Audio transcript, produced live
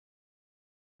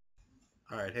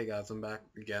Alright, hey guys, I'm back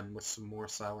again with some more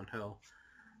Silent Hill.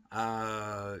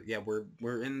 Yeah,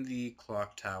 we're in the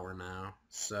clock tower now,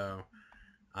 so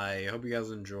I hope you guys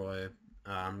enjoy.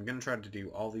 I'm gonna try to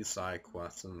do all these side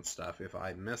quests and stuff. If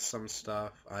I miss some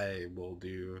stuff, I will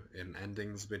do an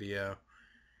endings video.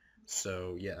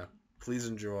 So yeah, please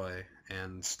enjoy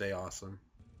and stay awesome.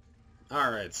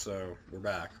 Alright, so we're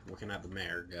back, looking at the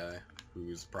mayor guy,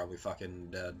 who's probably fucking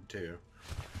dead too.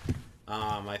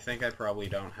 I think I probably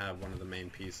don't have one of the main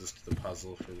pieces to the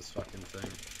puzzle for this fucking thing.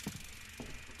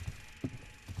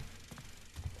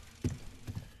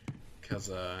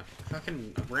 Because, I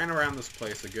ran around this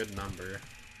place a good number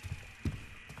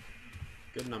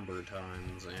of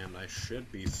times, and I should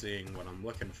be seeing what I'm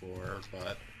looking for,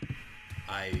 but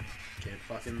I can't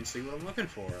fucking see what I'm looking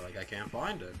for. Like, I can't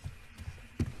find it.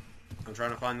 I'm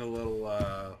trying to find the little,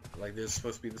 like, there's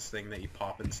supposed to be this thing that you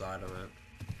pop inside of it.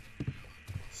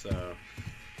 So,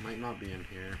 might not be in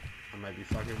here. I might be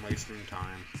fucking wasting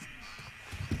time.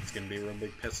 It's gonna be a real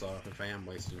big piss off if I am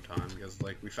wasting time, because,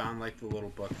 like, we found, like, the little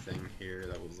book thing here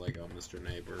that was, like, oh, Mr.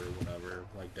 Neighbor or whatever,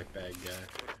 like, dickbag guy.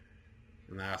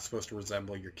 And that's supposed to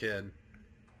resemble your kid. And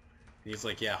he's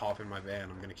like, yeah, hop in my van,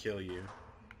 I'm gonna kill you.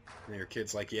 And your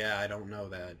kid's like, yeah, I don't know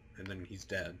that. And then he's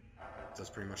dead.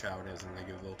 That's pretty much how it is, and they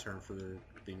give a little term for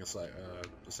being a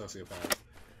sociopath.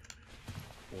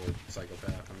 Or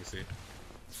psychopath, let me see.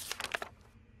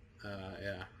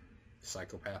 Yeah.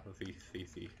 Psychopathy.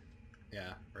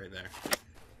 Yeah, right there.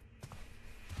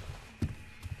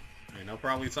 I know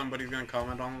probably somebody's gonna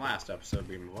comment on the last episode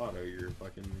being Mulatto, you're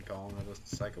fucking calling it a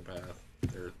psychopath.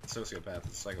 Or sociopath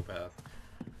is a psychopath.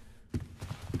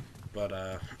 But,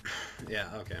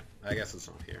 yeah, okay. I guess it's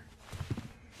not here.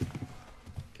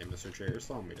 Okay, Mr. Chair, you're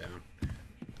slowing me down.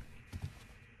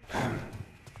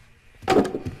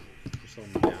 You're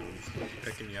slowing me down. I'm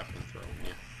picking you up and throwing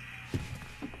you.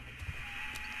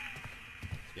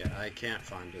 Yeah, I can't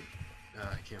find it.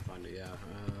 Yeah.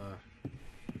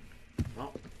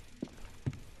 Well.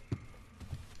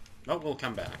 Oh, we'll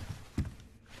come back.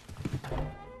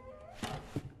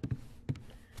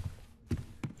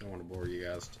 Don't want to bore you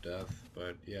guys to death,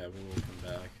 but yeah, we will come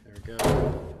back. There we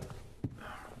go.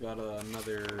 Got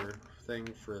another thing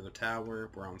for the tower.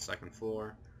 We're on the second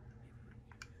floor.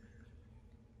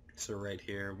 So right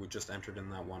here, we just entered in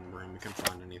that one room. We couldn't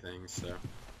find anything, so...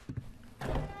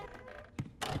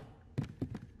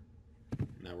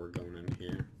 Now we're going in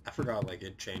here. I forgot, like,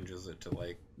 it changes it to,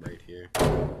 like, right here.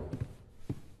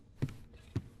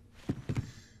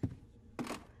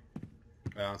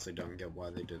 I honestly don't get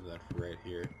why they did that for right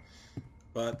here.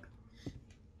 But,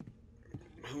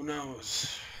 who knows?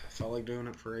 I felt like doing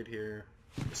it for right here,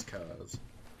 just cause.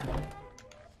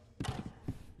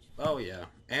 Oh yeah,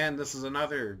 and this is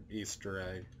another Easter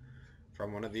egg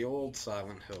from one of the old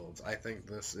Silent Hills. I think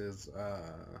this is,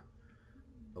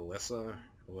 Alyssa,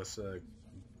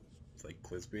 like,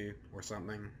 Clisby or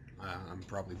something. I'm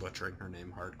probably butchering her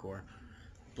name hardcore.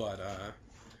 But, yeah,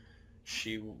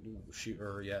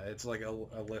 it's like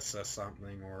Alyssa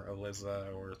something, or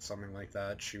Eliza, or something like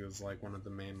that. She was, like, one of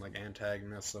the main, like,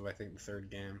 antagonists of, I think, the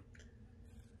third game.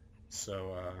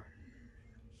 So,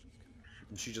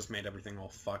 she just made everything all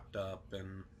fucked up,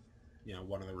 and, you know,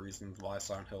 one of the reasons why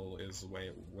Silent Hill is the way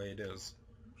it is.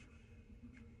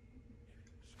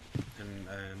 And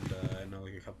I know,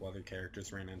 like, a couple other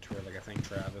characters ran into her. Like, I think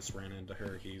Travis ran into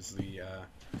her. He's the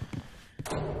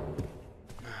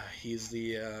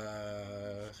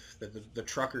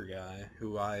trucker guy,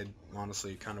 who I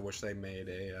honestly kind of wish they made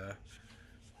a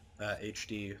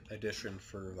HD edition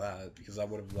for that, because I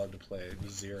would have loved to play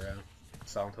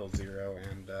Silent Hill 0,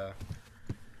 and a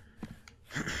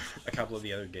couple of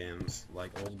the other games,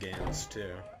 like old games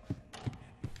too.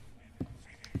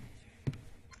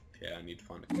 Yeah, I need to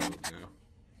find a code now.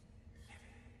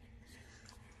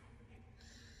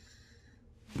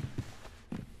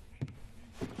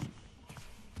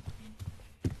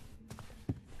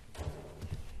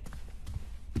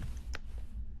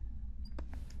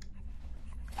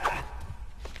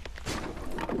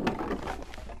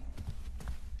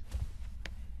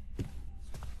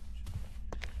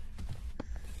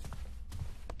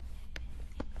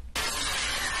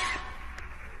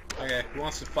 Okay, who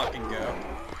wants to fucking go?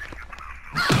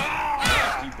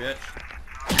 You bitch.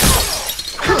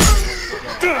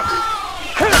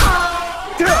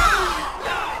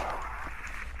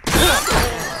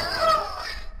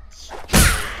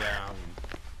 Down.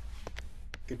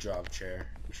 Good job, chair.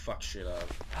 We fucked shit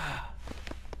up.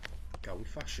 God, we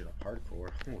fucked shit up hardcore.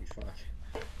 Holy fuck.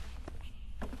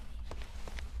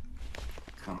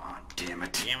 Come on, damn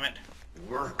it. Damn it.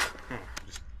 Work.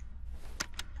 Just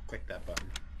click that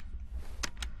button.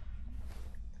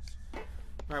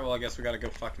 Alright, well I guess we gotta go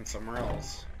fucking somewhere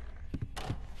else.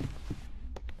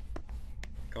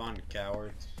 Come on,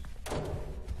 cowards. You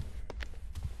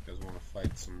guys wanna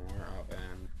fight some more? Oh,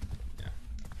 and... yeah.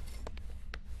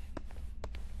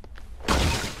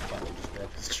 Fuck, I just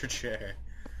broke this chair.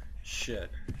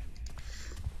 Shit.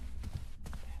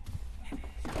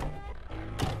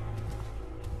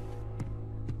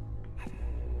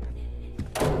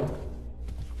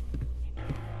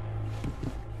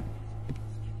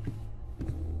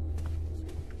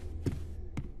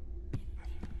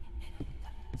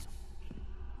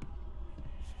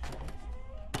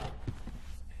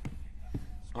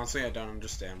 Honestly, I don't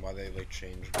understand why they like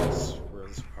changed this for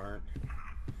this part.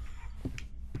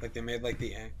 Like they made like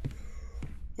the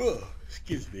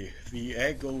excuse me, the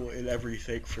angle and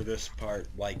everything for this part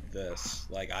like this.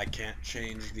 Like I can't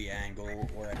change the angle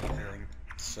or anything.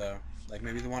 So like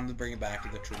maybe they wanted to bring it back to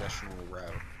the traditional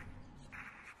route.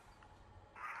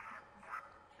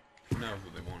 Who knows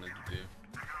what they wanted to do?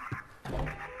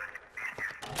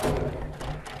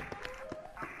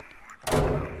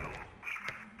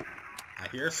 I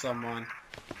hear someone.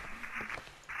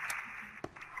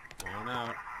 Come on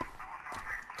out.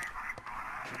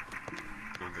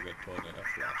 Seems to get pulled at a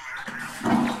flash.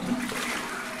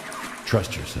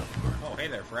 Trust yourself, Murph. Oh, hey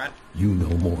there, Fred. You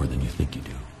know more than you think you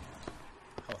do.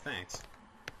 Oh, thanks.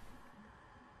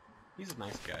 He's a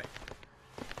nice guy.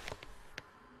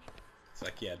 It's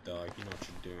like, yeah, dog, you know what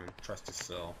you're doing. Trust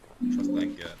yourself. Trust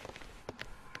that gut.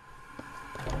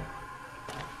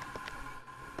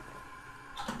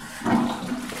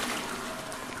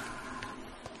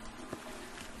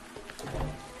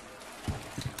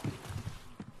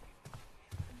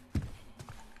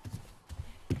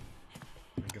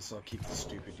 I'll keep the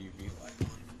stupid UV light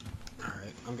on.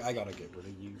 Alright, I gotta get rid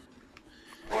of you.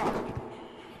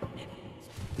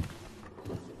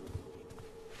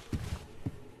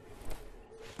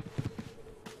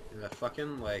 Yeah,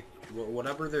 fucking, like,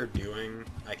 whatever they're doing,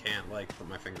 I can't, like, put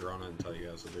my finger on it and tell you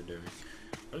guys what they're doing.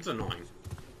 But it's annoying.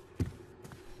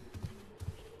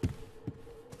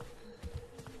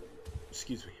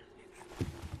 Excuse me.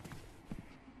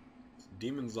 It's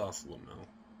Demon's Oslo Mill.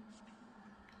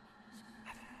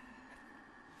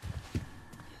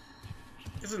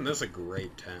 Isn't this a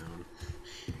great town?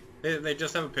 They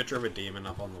just have a picture of a demon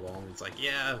up on the wall, and it's like,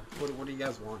 yeah, what do you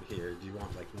guys want here? Do you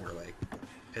want, like, more, like,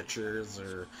 pictures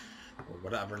or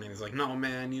whatever? And he's like, no,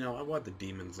 man, you know, I want the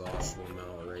Demon's Oslo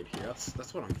Mill right here.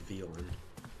 That's what I'm feeling.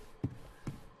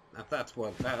 That's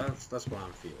what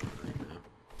I'm feeling right now.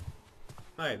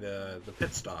 Hi, the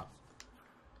pit stop.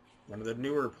 One of the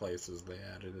newer places they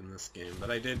added in this game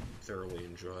that I did thoroughly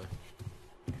enjoy.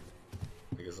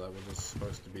 Because that was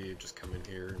supposed to be just come in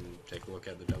here and take a look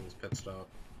at the Devil's Pit Stop.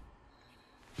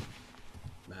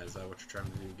 Is that what you're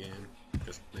trying to do again?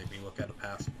 Just make me look at a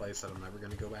past place that I'm never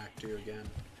going to go back to again?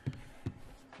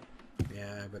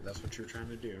 Yeah, but that's what you're trying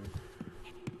to do.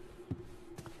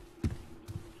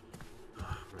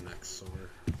 My neck's sore.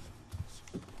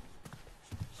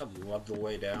 I'd love to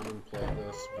lay down and play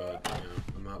this, but, you know,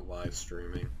 I'm not live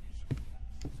streaming.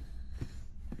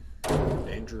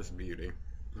 Dangerous Beauty.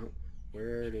 Nope.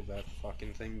 Where did that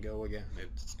fucking thing go again?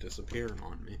 It's disappearing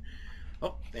on me.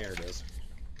 Oh, there it is.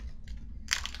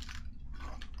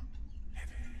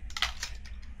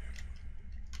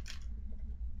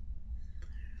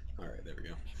 Alright, there we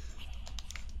go.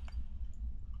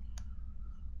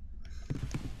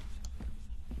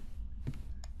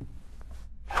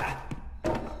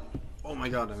 Oh my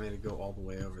god, I made it go all the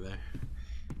way over there.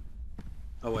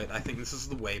 Oh wait, I think this is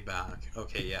the way back.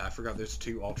 Okay, yeah, I forgot there's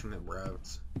two alternate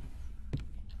routes.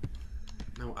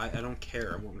 No, I don't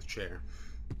care. I want the chair.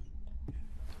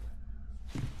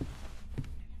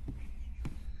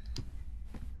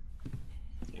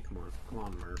 Yeah, come on. Come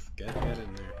on, Murph. Get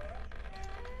in there.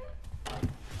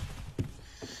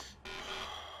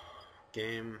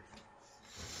 Game.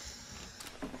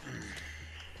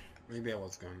 Maybe I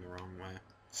was going the wrong way.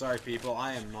 Sorry, people.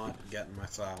 I am not getting my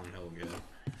Silent Hill good.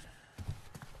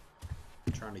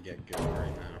 I'm trying to get good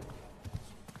right now.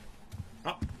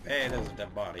 Oh, hey, there's a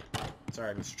dead body.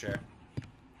 Sorry, Mr. Chair.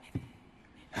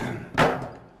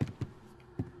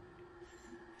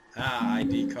 Ah,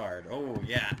 ID card. Oh,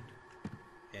 yeah.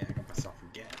 Yeah, I got myself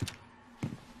a get.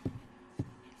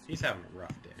 He's having a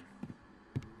rough day.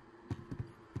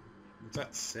 What's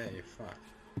that say? Fuck.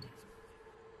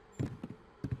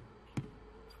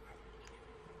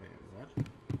 Wait, what?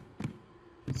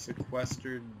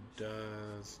 Sequestered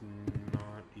does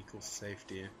not equal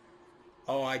safety.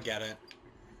 Oh, I get it.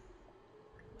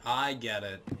 I get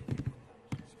it.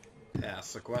 Yeah,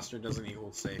 sequester doesn't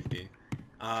equal safety.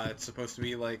 It's supposed to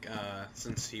be like,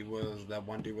 since he was, that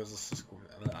one dude was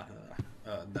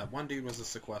that one dude was a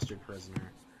sequestered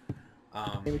prisoner.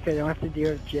 Because I don't have to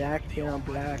deal with Jack being all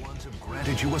black. Ones have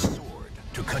granted you a sword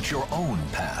to cut your own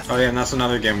path. Oh yeah, and that's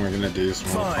another game we're gonna do,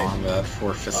 some Mortal Kombat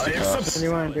for fisticuffs. When do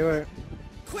you want to do it?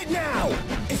 Quit now!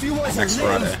 If you want Next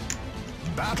Friday.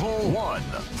 Battle 1.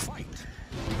 Fight.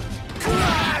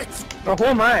 Oh, who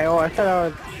am I? Oh, I thought I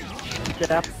was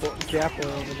Jappo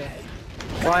over there.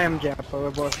 Well, I am Jappo,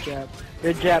 we're both Jap.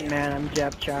 You're Jap man, I'm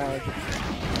Jap child.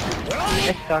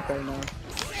 I suck right now.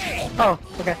 Oh,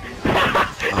 okay.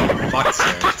 Oh, fuck's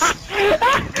sakes.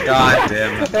 God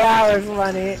damn it. That was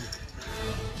funny.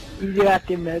 You do have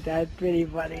to admit that's pretty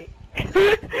funny.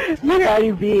 Look how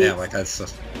you beat. Yeah, like I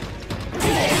said.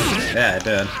 Yeah, I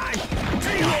did.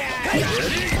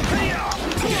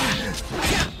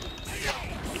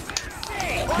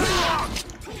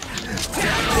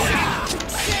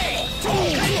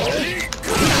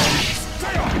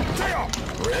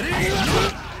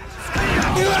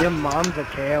 Your mom's a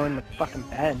KO in the fucking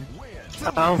bed.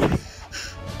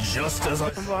 Just as I...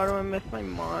 Why do I miss my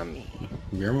mommy?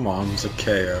 Your mom's a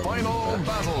KO. Final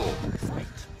battle.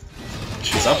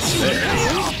 She's upstairs.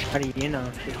 How do you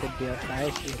know? She could be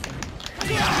outside.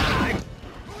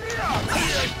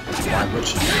 Why would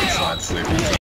she be outside sleeping?